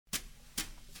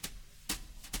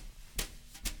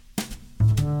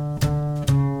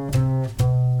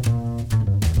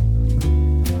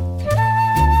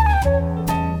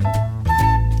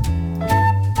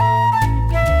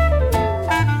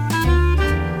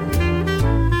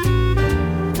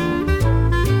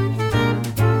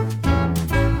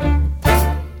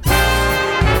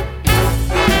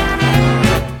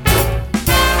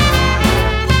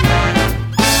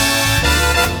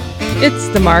It's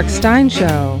the Mark Steyn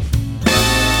Show.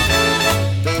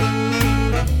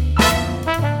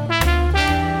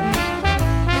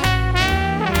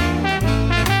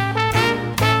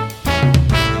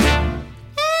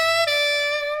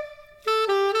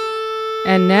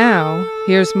 And now,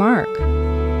 here's Mark.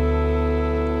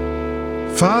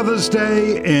 Father's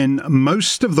Day in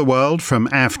most of the world, from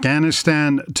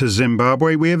Afghanistan to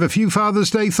Zimbabwe. We have a few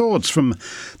Father's Day thoughts from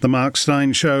the Mark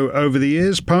Steyn Show over the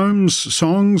years. Poems,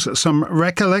 songs, some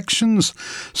recollections,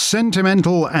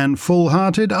 sentimental and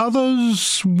full-hearted,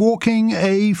 others walking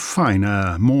a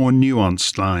finer, more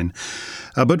nuanced line.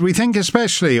 But we think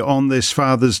especially on this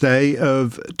Father's Day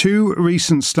of two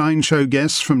recent Steyn Show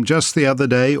guests from just the other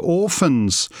day,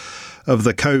 orphans of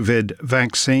the COVID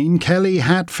vaccine. Kelly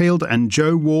Hatfield and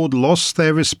Joe Ward lost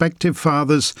their respective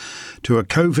fathers to a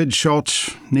COVID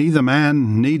shot neither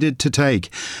man needed to take.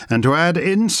 And to add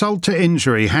insult to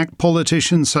injury, hack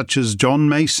politicians such as John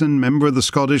Mason, member of the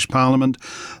Scottish Parliament,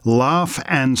 laugh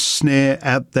and sneer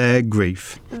at their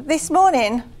grief. This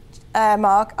morning,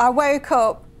 Mark, I woke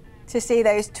up to see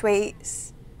those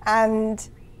tweets, and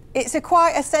it's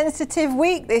quite a sensitive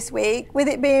week this week, with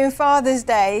it being Father's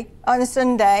Day on a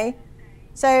Sunday.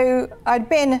 So I'd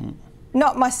been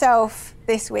not myself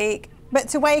this week, but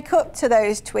to wake up to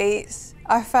those tweets,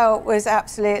 I felt was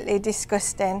absolutely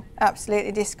disgusting,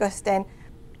 absolutely disgusting.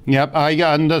 Yep, I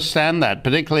understand that,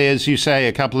 particularly, as you say,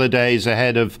 a couple of days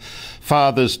ahead of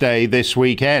Father's Day this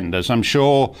weekend, as I'm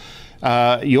sure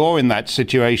you're in that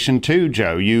situation too,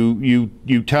 Joe.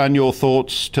 You turn your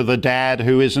thoughts to the dad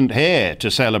who isn't here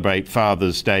to celebrate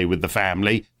Father's Day with the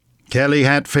family. Kelly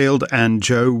Hatfield and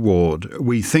Joe Ward,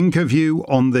 we think of you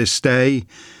on this day,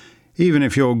 even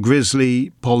if your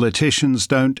grisly politicians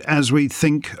don't, as we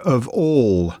think of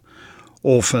all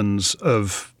orphans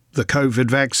of the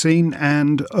COVID vaccine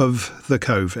and of the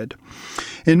COVID.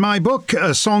 In my book,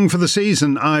 A Song for the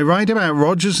Season, I write about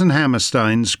Rodgers and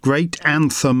Hammerstein's great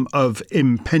anthem of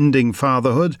impending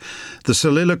fatherhood, the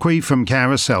soliloquy from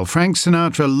Carousel. Frank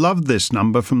Sinatra loved this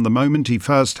number from the moment he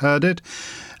first heard it,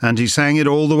 and he sang it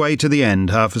all the way to the end,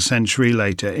 half a century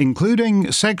later,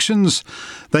 including sections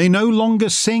they no longer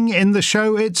sing in the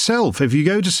show itself. If you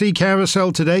go to see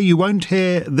Carousel today, you won't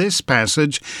hear this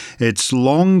passage. It's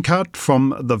long cut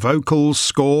from the vocal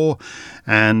score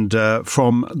and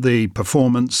from the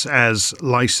performance as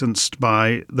licensed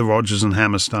by the Rodgers and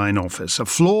Hammerstein office. A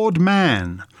flawed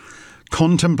man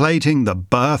contemplating the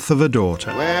birth of a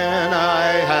daughter. When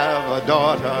I have a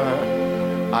daughter,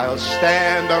 I'll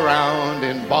stand around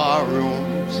in bar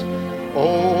rooms.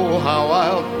 Oh, how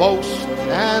I'll boast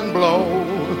and blow.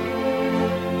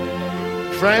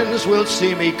 Friends will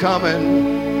see me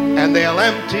coming, and they'll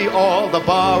empty all the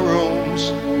bar rooms.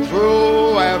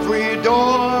 Through every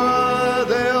door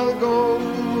they'll go,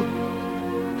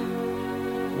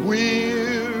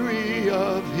 weary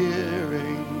of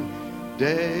hearing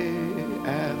day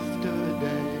after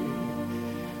day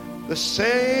the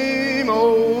same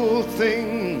old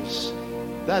things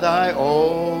that I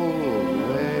always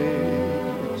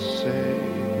say.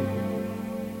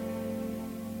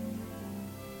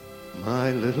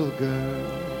 My little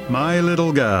girl. My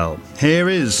little girl. Here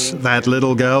is that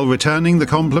little girl returning the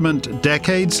compliment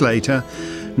decades later.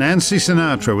 Nancy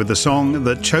Sinatra with a song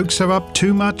that chokes her up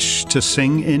too much to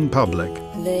sing in public.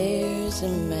 There's a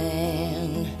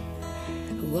man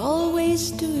who always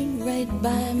stood right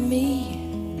by me,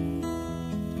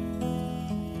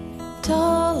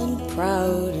 tall and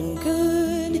proud and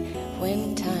good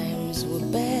when times were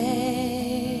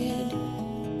bad.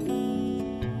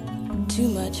 Too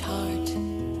much heart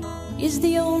is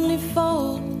the only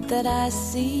fault that I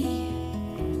see.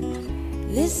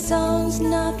 This song's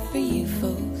not for you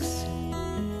folks,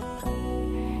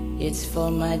 it's for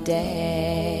my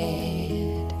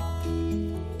dad.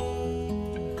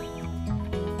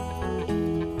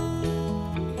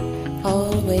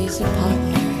 Always a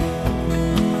partner,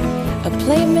 a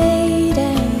playmate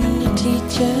and a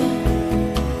teacher,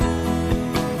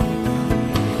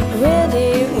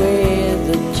 ready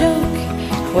with a joke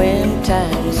when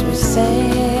times were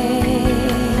sad.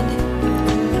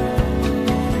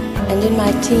 And in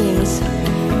my teens,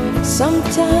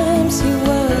 sometimes he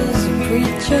was a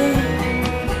preacher.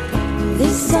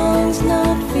 This song's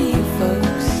not for you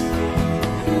folks,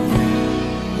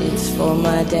 it's for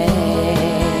my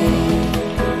dad.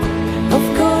 Of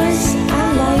course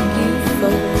I like you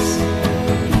folks,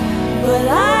 but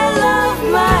I love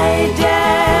my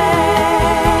dad.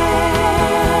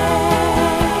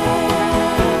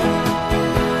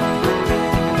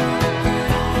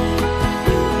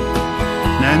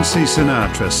 Nancy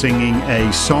Sinatra singing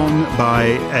a song by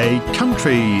a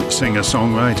country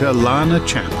singer-songwriter, Lana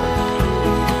Chappell.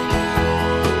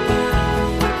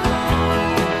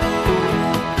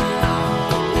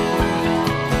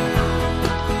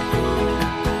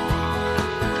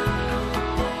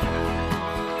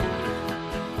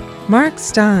 Mark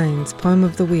Steyn's Poem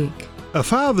of the Week. A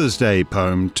Father's Day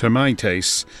poem, to my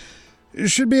taste,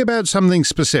 should be about something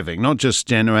specific, not just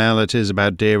generalities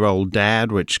about dear old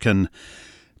dad, which can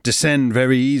descend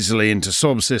very easily into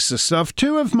sob sister stuff.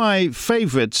 Two of my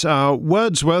favourites are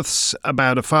Wordsworth's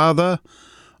About a Father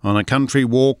on a Country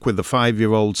Walk with a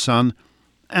 5-year-old son,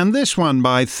 and this one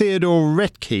by Theodore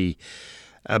Retke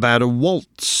about a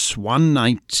waltz one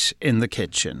night in the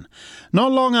kitchen.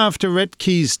 Not long after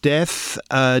Retke's death,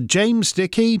 James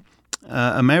Dickey,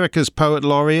 America's poet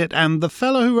laureate, and the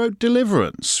fellow who wrote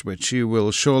Deliverance, which you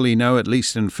will surely know at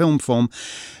least in film form,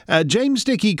 James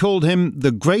Dickey called him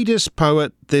the greatest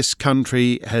poet this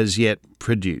country has yet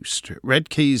produced.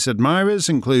 Retke's admirers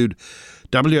include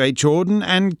W.H. Auden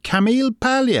and Camille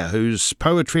Paglia, whose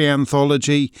poetry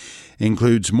anthology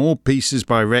includes more pieces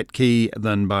by Retke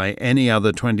than by any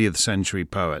other 20th century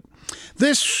poet.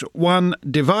 This one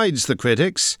divides the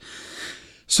critics.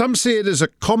 Some see it as a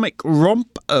comic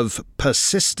romp of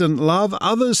persistent love.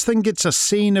 Others think it's a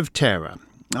scene of terror.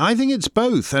 I think it's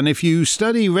both, and if you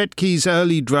study Retke's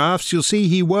early drafts, you'll see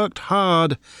he worked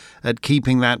hard at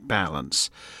keeping that balance.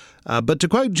 But to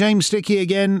quote James Dickey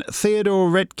again, Theodore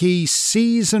Retke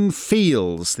sees and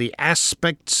feels the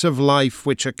aspects of life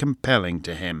which are compelling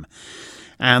to him.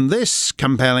 And this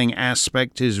compelling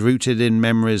aspect is rooted in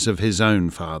memories of his own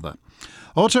father.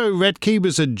 Otto Retke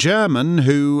was a German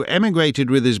who emigrated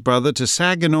with his brother to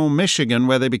Saginaw, Michigan,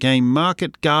 where they became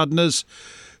market gardeners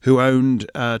who owned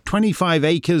 25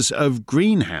 acres of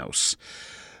greenhouse.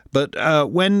 But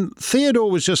when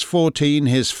Theodore was just 14,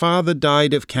 his father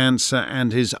died of cancer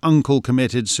and his uncle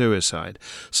committed suicide.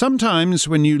 Sometimes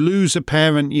when you lose a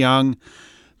parent young,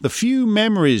 the few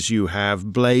memories you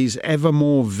have blaze ever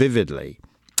more vividly.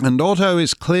 And Otto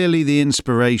is clearly the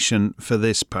inspiration for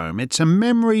this poem. It's a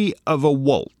memory of a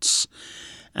waltz.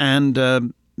 And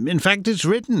in fact, it's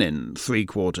written in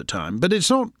 3/4 time. But it's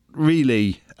not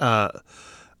really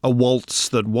a waltz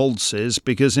that waltzes,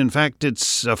 because in fact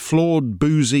it's a flawed,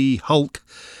 boozy hulk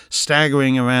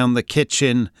staggering around the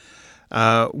kitchen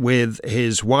with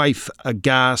his wife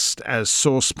aghast as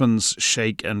saucepans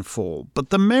shake and fall.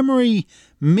 But the memory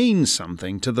means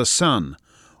something to the son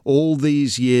all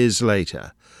these years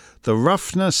later. The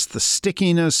roughness, the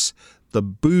stickiness, the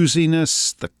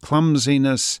booziness, the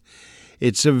clumsiness.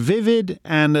 It's a vivid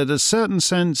and, at a certain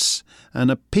sense,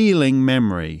 an appealing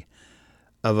memory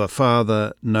of a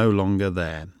father no longer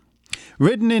there.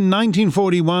 Written in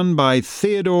 1941 by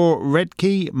Theodore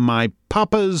Retke, My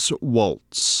Papa's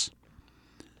Waltz.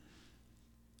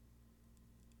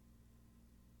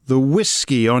 The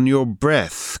whiskey on your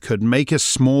breath could make a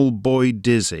small boy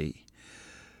dizzy,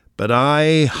 but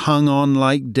I hung on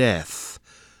like death.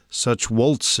 Such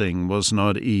waltzing was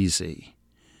not easy.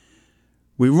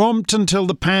 We romped until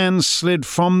the pans slid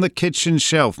from the kitchen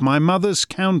shelf. My mother's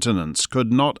countenance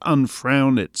could not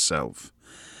unfrown itself.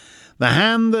 The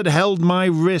hand that held my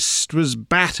wrist was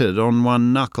battered on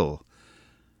one knuckle.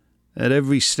 At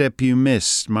every step you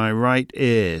missed, my right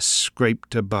ear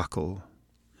scraped a buckle.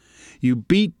 You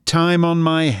beat time on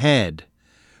my head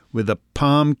with a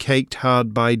palm caked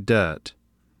hard by dirt,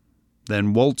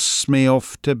 then waltzed me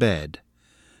off to bed,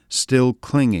 still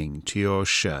clinging to your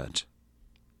shirt.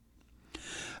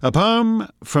 A poem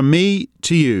from me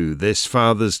to you this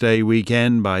Father's Day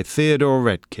weekend by Theodore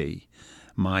Retke,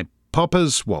 My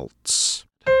Papa's Waltz.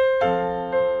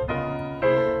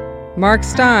 Mark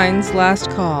Steyn's Last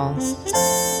Call.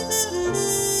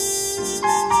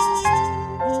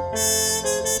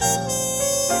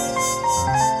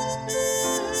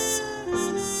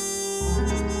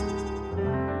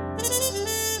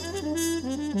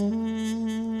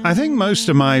 I think most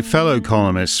of my fellow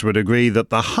columnists would agree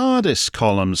that the hardest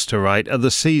columns to write are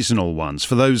the seasonal ones,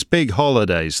 for those big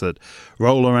holidays that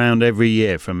roll around every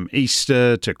year, from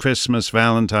Easter to Christmas,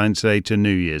 Valentine's Day to New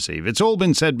Year's Eve. It's all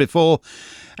been said before,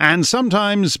 and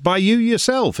sometimes by you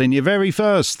yourself in your very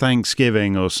first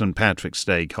Thanksgiving or St. Patrick's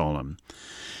Day column.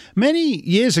 Many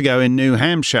years ago in New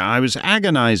Hampshire, I was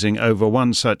agonizing over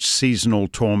one such seasonal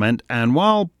torment, and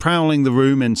while prowling the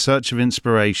room in search of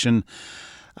inspiration,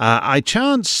 I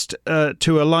chanced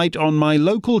to alight on my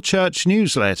local church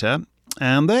newsletter,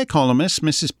 and their columnist,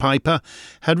 Mrs. Piper,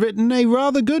 had written a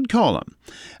rather good column.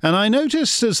 And I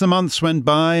noticed as the months went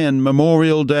by and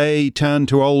Memorial Day turned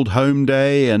to Old Home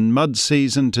Day and mud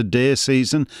season to deer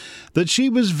season, that she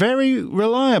was very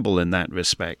reliable in that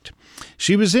respect.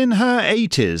 She was in her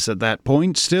 80s at that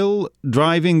point, still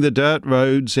driving the dirt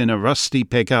roads in a rusty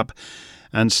pickup,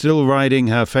 and still riding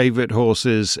her favourite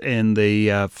horses in the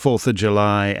 4th of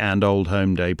July and Old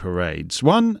Home Day parades.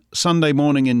 One Sunday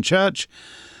morning in church,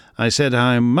 I said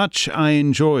how much I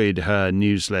enjoyed her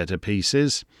newsletter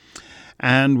pieces,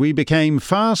 and we became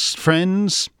fast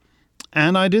friends,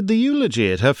 and I did the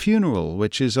eulogy at her funeral,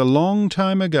 which is a long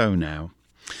time ago now.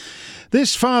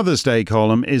 This Father's Day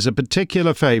column is a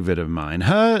particular favourite of mine.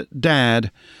 Her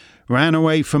dad ran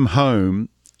away from home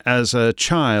as a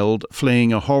child,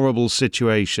 fleeing a horrible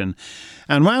situation,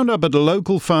 and wound up at a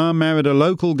local farm, married a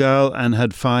local girl, and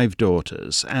had 5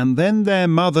 daughters. And then their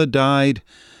mother died,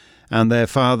 and their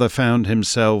father found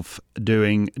himself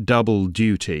doing double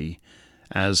duty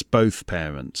as both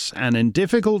parents. And in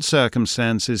difficult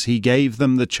circumstances, he gave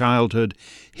them the childhood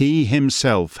he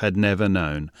himself had never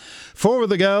known. 4 of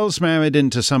the girls married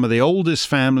into some of the oldest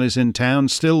families in town,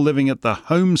 still living at the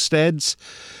homesteads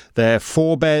their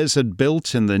forebears had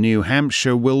built in the New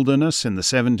Hampshire wilderness in the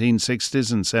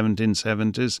 1760s and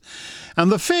 1770s. And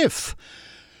the 5th,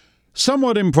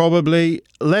 somewhat improbably,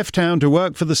 left town to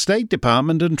work for the State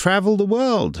Department and travel the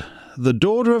world. The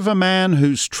daughter of a man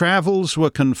whose travels were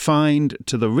confined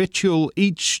to the ritual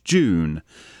each June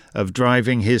of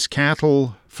driving his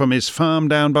cattle from his farm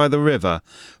down by the river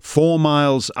 4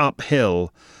 miles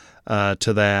uphill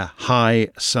to their high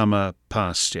summer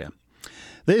pasture.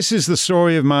 This is the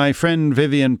story of my friend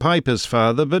Vivian Piper's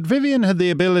father, but Vivian had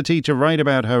the ability to write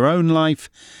about her own life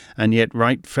and yet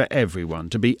write for everyone,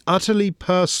 to be utterly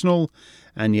personal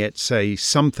and yet say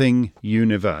something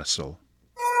universal.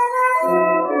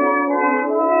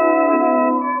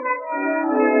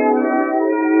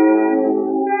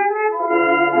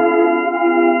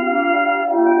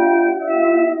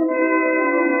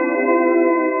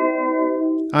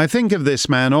 I think of this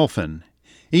man often.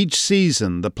 Each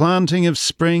season, the planting of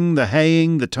spring, the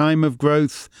haying, the time of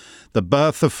growth, the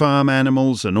birth of farm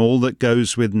animals, and all that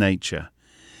goes with nature.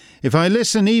 If I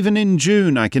listen even in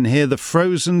June, I can hear the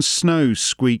frozen snow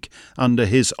squeak under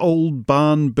his old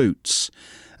barn boots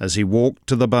as he walked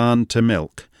to the barn to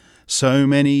milk, so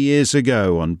many years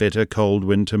ago on bitter cold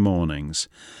winter mornings.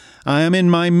 I am in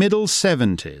my middle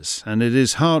 70s, and it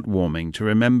is heartwarming to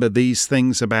remember these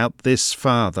things about this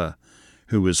father,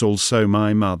 who was also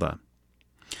my mother.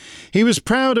 He was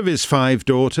proud of his 5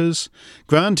 daughters.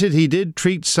 Granted, he did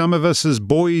treat some of us as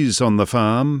boys on the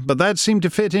farm, but that seemed to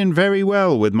fit in very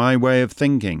well with my way of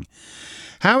thinking.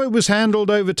 How it was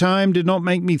handled over time did not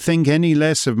make me think any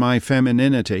less of my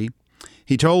femininity.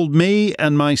 He told me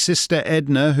and my sister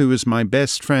Edna, who was my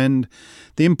best friend,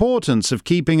 the importance of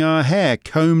keeping our hair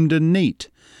combed and neat.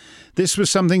 This was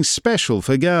something special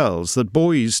for girls that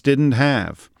boys didn't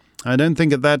have. I don't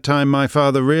think at that time my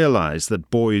father realized that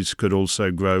boys could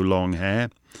also grow long hair.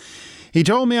 He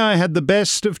told me I had the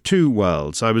best of 2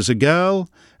 worlds. I was a girl,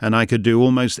 and I could do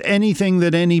almost anything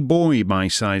that any boy my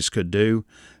size could do,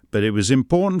 but it was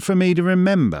important for me to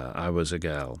remember I was a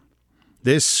girl.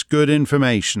 This good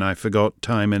information I forgot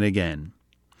time and again.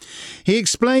 He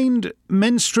explained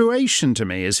menstruation to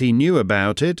me as he knew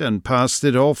about it and passed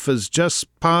it off as just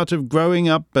part of growing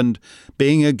up and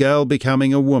being a girl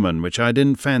becoming a woman, which I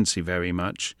didn't fancy very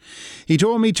much. He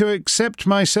taught me to accept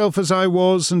myself as I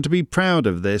was and to be proud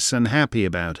of this and happy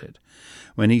about it.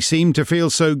 When he seemed to feel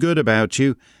so good about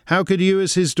you, how could you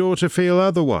as his daughter feel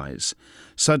otherwise?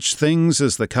 Such things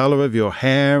as the colour of your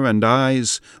hair and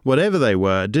eyes, whatever they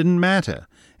were, didn't matter.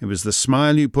 It was the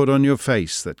smile you put on your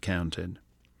face that counted.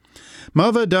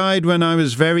 Mother died when I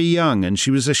was very young, and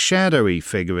she was a shadowy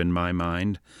figure in my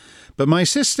mind. But my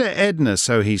sister Edna,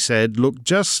 so he said, looked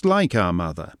just like our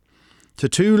mother. To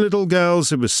 2 little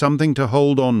girls it was something to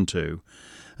hold on to,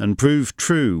 and proved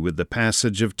true with the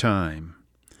passage of time.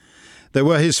 There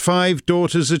were his 5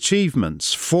 daughters'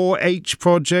 achievements, 4-H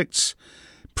projects,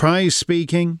 prize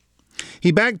speaking.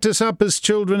 He backed us up as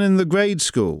children in the grade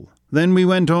school. Then we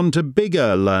went on to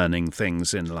bigger learning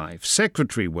things in life,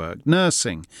 secretary work,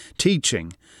 nursing,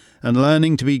 teaching, and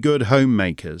learning to be good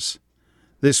homemakers.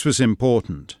 This was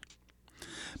important.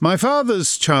 My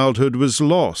father's childhood was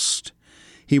lost.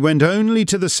 He went only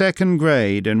to the 2nd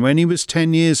grade, and when he was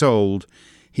 10 years old,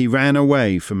 he ran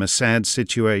away from a sad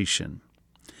situation.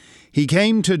 He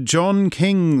came to John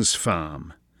King's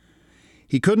farm.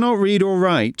 He could not read or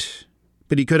write,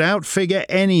 but he could outfigure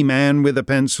any man with a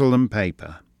pencil and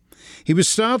paper. He was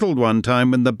startled one time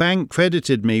when the bank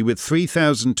credited me with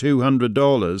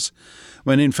 $3,200,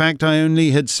 when in fact I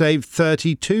only had saved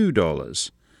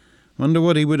 $32. Wonder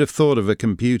what he would have thought of a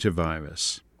computer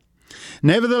virus.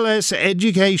 Nevertheless,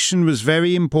 education was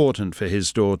very important for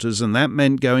his daughters, and that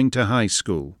meant going to high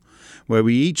school, where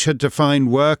we each had to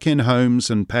find work in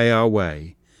homes and pay our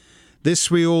way.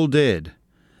 This we all did.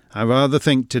 I rather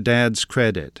think to Dad's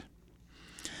credit.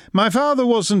 My father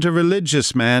wasn't a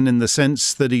religious man in the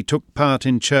sense that he took part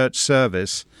in church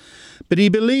service, but he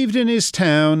believed in his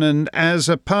town, and as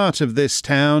a part of this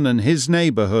town and his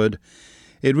neighbourhood,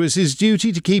 It was his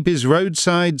duty to keep his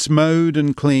roadsides mowed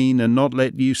and clean and not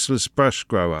let useless brush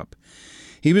grow up.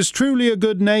 He was truly a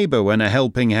good neighbour when a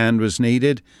helping hand was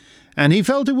needed, and he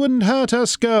felt it wouldn't hurt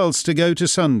us girls to go to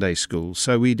Sunday school,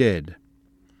 so we did.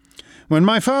 When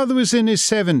my father was in his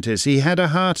 70s, he had a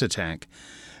heart attack,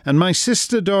 and my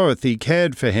sister Dorothy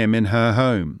cared for him in her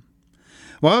home.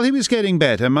 While he was getting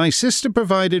better, my sister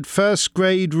provided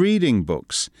first-grade reading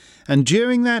books, and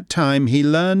during that time he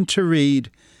learned to read,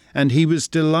 and he was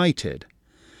delighted.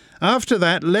 After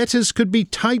that, letters could be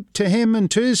typed to him,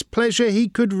 and to his pleasure he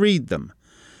could read them.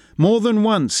 More than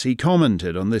once he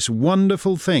commented on this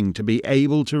wonderful thing to be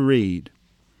able to read.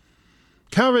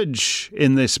 Courage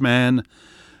in this man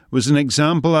was an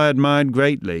example I admired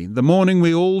greatly. The morning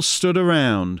we all stood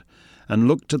around and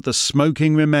looked at the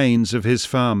smoking remains of his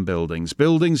farm buildings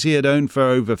he had owned for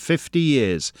over 50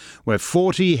 years, where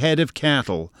 40 head of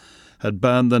cattle had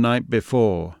burned the night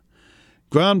before.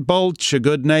 Grant Balch, a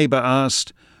good neighbour,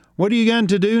 asked, "What are you going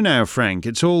to do now, Frank?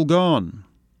 It's all gone."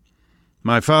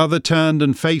 My father turned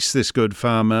and faced this good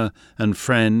farmer and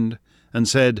friend and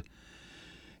said,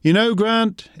 "You know,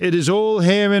 Grant, it is all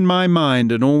here in my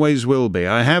mind and always will be.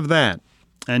 I have that.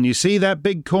 And you see that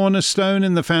big cornerstone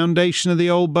in the foundation of the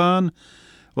old barn?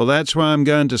 Well, that's where I'm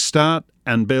going to start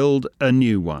and build a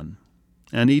new one."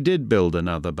 And he did build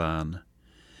another barn.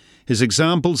 His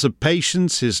examples of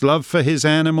patience, his love for his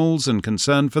animals and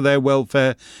concern for their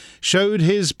welfare showed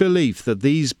his belief that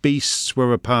these beasts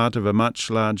were a part of a much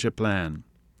larger plan.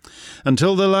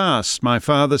 Until the last, my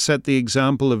father set the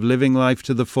example of living life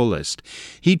to the fullest.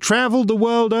 He travelled the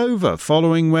world over,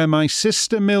 following where my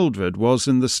sister Mildred was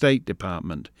in the State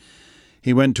Department.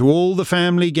 He went to all the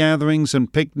family gatherings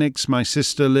and picnics my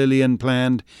sister Lillian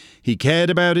planned. He cared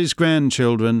about his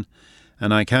grandchildren,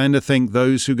 and I kind of think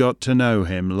those who got to know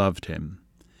him loved him.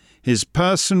 His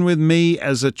person with me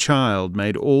as a child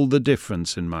made all the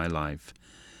difference in my life.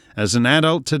 As an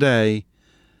adult today,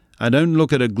 I don't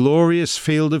look at a glorious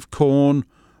field of corn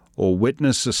or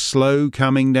witness a slow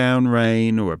coming down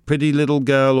rain or a pretty little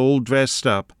girl all dressed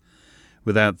up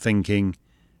without thinking,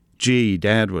 "Gee,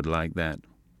 Dad would like that."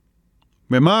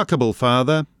 Remarkable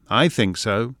father, I think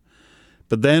so.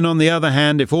 But then, on the other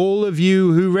hand, if all of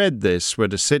you who read this were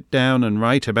to sit down and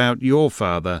write about your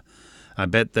father, I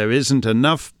bet there isn't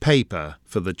enough paper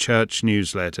for the church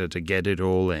newsletter to get it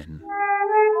all in.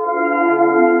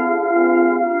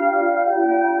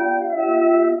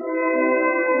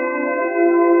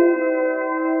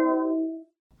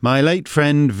 My late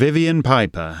friend Vivian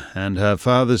Piper and her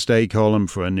Father's Day column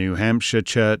for a New Hampshire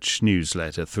church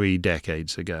newsletter 3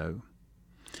 decades ago.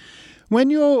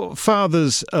 When your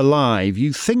father's alive,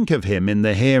 you think of him in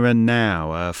the here and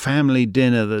now, a family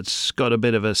dinner that's got a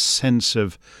bit of a sense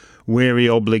of weary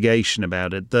obligation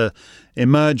about it, the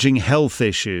emerging health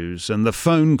issues and the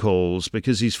phone calls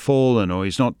because he's fallen or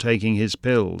he's not taking his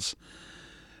pills.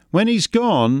 When he's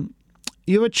gone,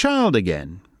 you're a child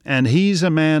again, and he's a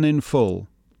man in full.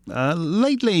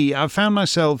 Lately, I've found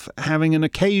myself having an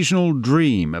occasional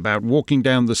dream about walking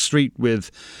down the street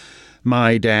with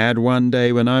my dad one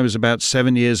day when I was about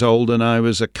 7 years old, and I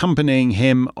was accompanying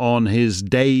him on his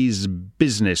day's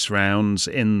business rounds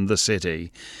in the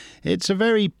city. It's a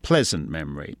very pleasant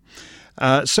memory.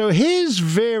 So here's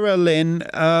Vera Lynn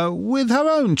with her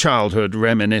own childhood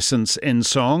reminiscence in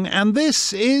song, and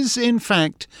this is, in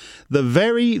fact, the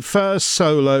very first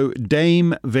solo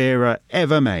Dame Vera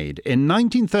ever made. In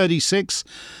 1936,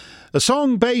 a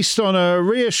song based on a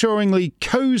reassuringly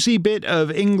cosy bit of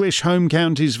English home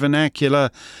counties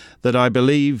vernacular that I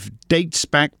believe dates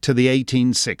back to the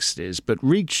 1860s, but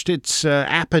reached its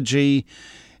apogee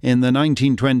in the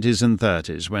 1920s and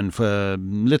 30s, when for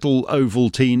little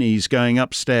Ovaltinis going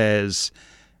upstairs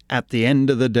at the end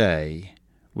of the day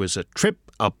was a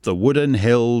trip up the wooden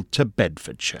hill to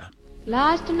Bedfordshire.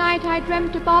 Last night I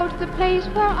dreamt about the place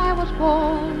where I was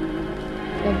born,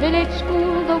 the village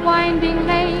school, the winding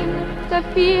lane, the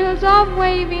fields of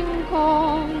waving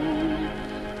corn.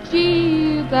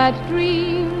 Gee, that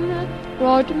dream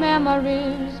brought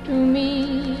memories to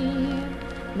me,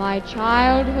 my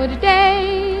childhood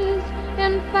days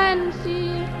in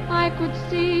fancy I could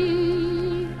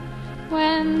see,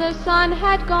 when the sun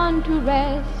had gone to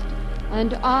rest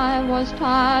and I was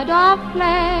tired of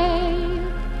play.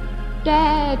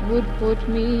 Dad would put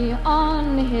me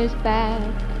on his back,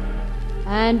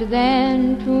 and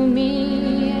then to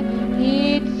me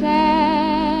he'd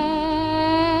say,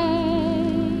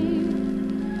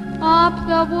 up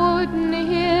the wooden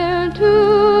hill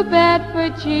to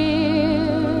Bedfordshire,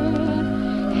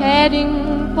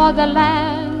 heading for the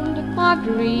land of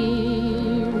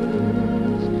dreams.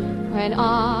 When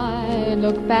I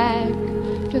look back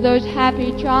to those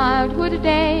happy childhood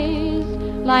days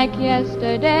like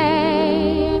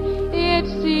yesterday. It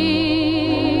seems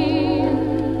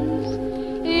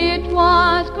it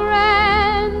was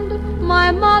grand.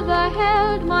 My mother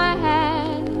held my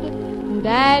hand.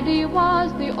 Daddy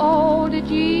was the old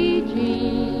Gigi.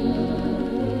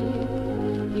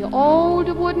 The old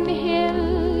wooden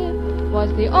hill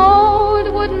was the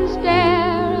old wooden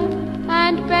stair,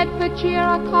 and Bedfordshire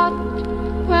a cot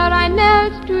where I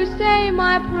knelt to say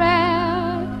my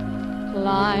prayer.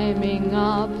 Climbing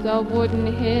up the wooden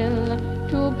hill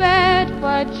to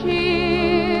Bedfordshire,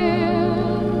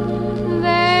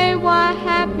 they were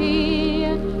happy,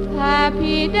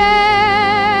 happy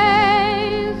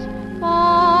days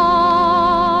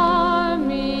for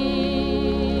me.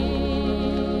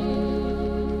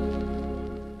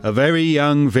 A very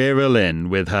young Vera Lynn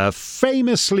with her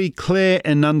famously clear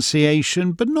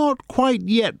enunciation, but not quite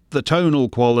yet the tonal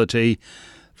quality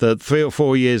that 3 or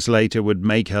 4 years later would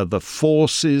make her the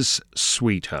Force's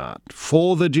sweetheart,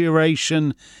 for the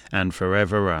duration and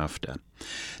forever after.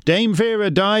 Dame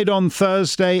Vera died on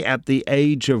Thursday at the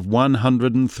age of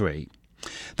 103.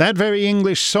 That very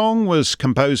English song was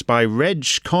composed by Reg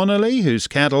Connolly, whose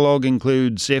catalogue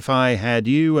includes If I Had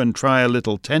You and Try a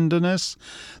Little Tenderness.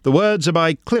 The words are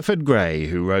by Clifford Gray,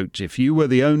 who wrote If You Were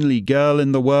the Only Girl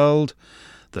in the World,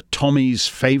 the Tommy's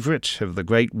favourite of the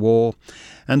Great War,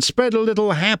 and Spread a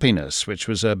Little Happiness, which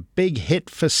was a big hit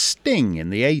for Sting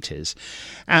in the 80s.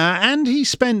 And he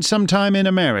spent some time in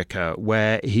America,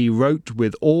 where he wrote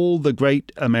with all the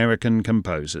great American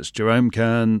composers, Jerome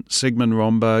Kern, Sigmund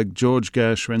Romberg, George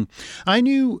Gershwin. I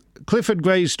knew Clifford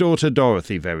Gray's daughter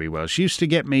Dorothy very well. She used to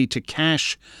get me to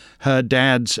cash her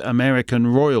dad's American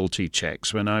royalty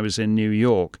checks when I was in New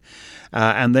York,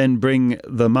 and then bring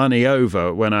the money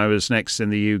over when I was next in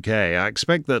the UK. I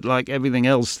expect that, like everything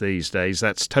else these days,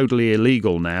 that's totally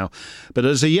illegal now. But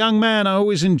as a young man, I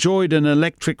always enjoyed an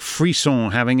electric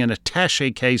frisson, having an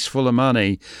attaché case full of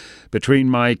money between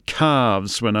my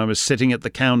calves when I was sitting at the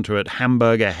counter at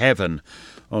Hamburger Heaven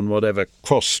on whatever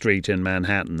cross street in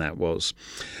Manhattan that was.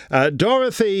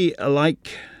 Dorothy,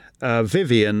 like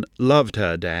Vivian, loved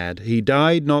her dad. He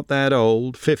died not that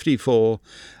old, 54,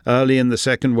 early in the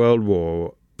Second World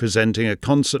War, presenting a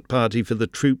concert party for the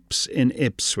troops in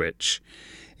Ipswich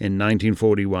in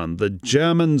 1941. The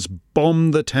Germans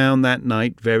bombed the town that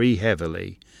night very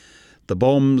heavily. The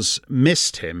bombs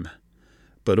missed him,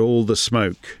 but all the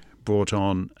smoke brought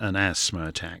on an asthma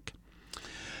attack.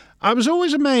 I was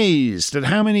always amazed at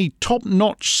how many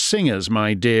top-notch singers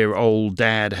my dear old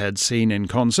dad had seen in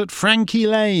concert. Frankie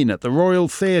Lane at the Royal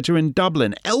Theatre in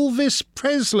Dublin, Elvis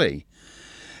Presley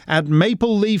at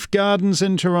Maple Leaf Gardens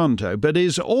in Toronto. But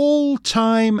his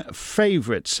all-time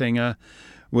favourite singer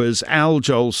was Al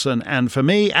Jolson, and for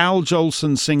me, Al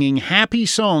Jolson singing happy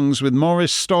songs with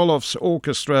Morris Stoloff's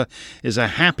orchestra is a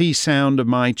happy sound of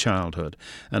my childhood,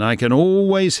 and I can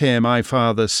always hear my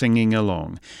father singing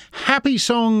along. Happy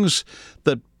songs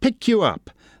that pick you up,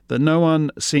 that no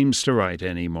one seems to write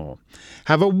anymore.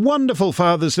 Have a wonderful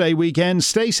Father's Day weekend.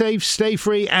 Stay safe, stay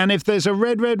free, and if there's a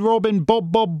Red Red Robin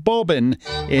bobbin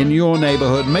in your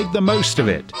neighbourhood, make the most of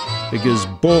it, because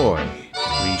boy,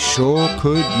 we sure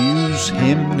could use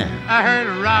him now. I heard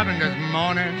a robin this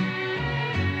morning.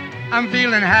 I'm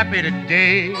feeling happy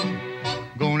today.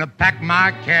 Gonna pack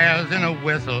my cares in a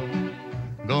whistle.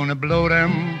 Gonna blow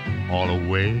them all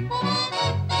away.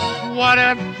 What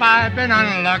if I've been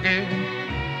unlucky?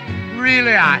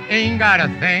 Really, I ain't got a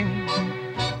thing.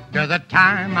 There's a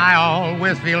time I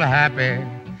always feel happy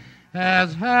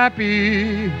as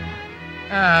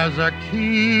a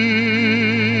king.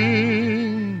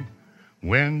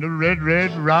 When the red,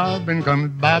 red robin comes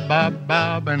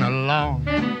bobbing along,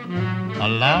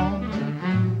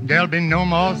 there'll be no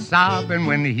more sobbing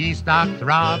when he starts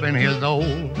throbbing his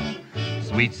old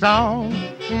sweet song.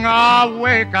 Oh,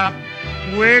 wake up,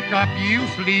 you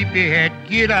sleepyhead,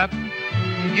 get up,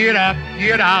 get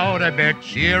out of bed,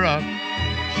 cheer up,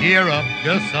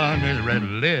 the sun is red.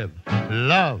 Live,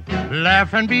 love,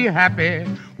 laugh and be happy.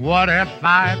 What if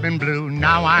I've been blue?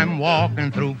 Now I'm walking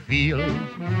through fields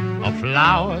of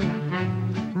flowers.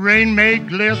 Rain may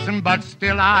glisten, but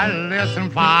still I listen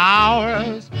for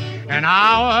hours and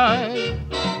hours.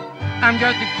 I'm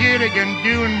just a kid again,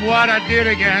 doing what I did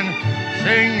again,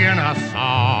 singing a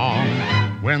song.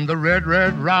 When the red,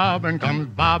 red robin comes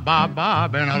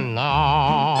bobbing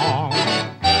along.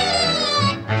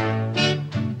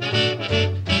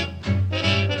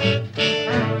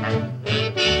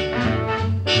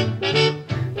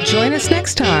 Join us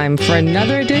next time for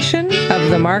another edition of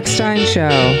The Mark Steyn Show.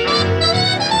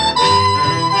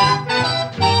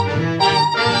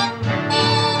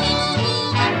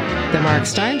 The Mark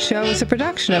Steyn Show is a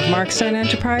production of Mark Steyn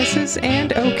Enterprises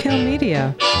and Oak Hill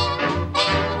Media.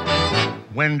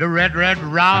 When the red, red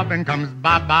robin comes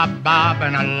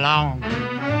bobbing along,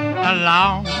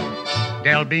 along,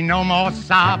 there'll be no more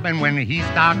sobbing when he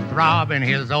starts throbbing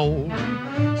his old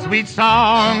sweet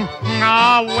song.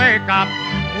 Oh, wake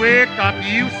up,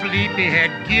 you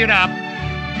sleepyhead, get up,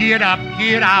 get up,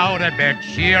 get out of bed,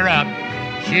 cheer up,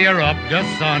 the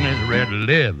sun is red,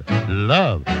 live,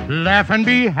 love, laugh and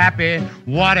be happy.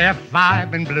 What if I've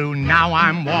been blue? Now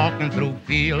I'm walking through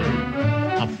fields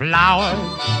of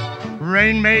flowers.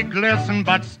 Rain may glisten,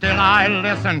 but still I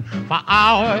listen for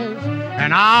hours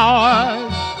and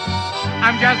hours.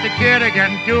 I'm just a kid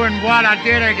again, doing what I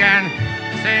did again,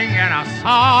 singing a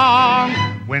song.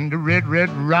 When the red, red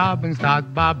robin starts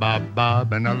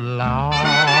bobbing along.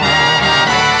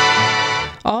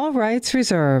 All rights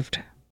reserved.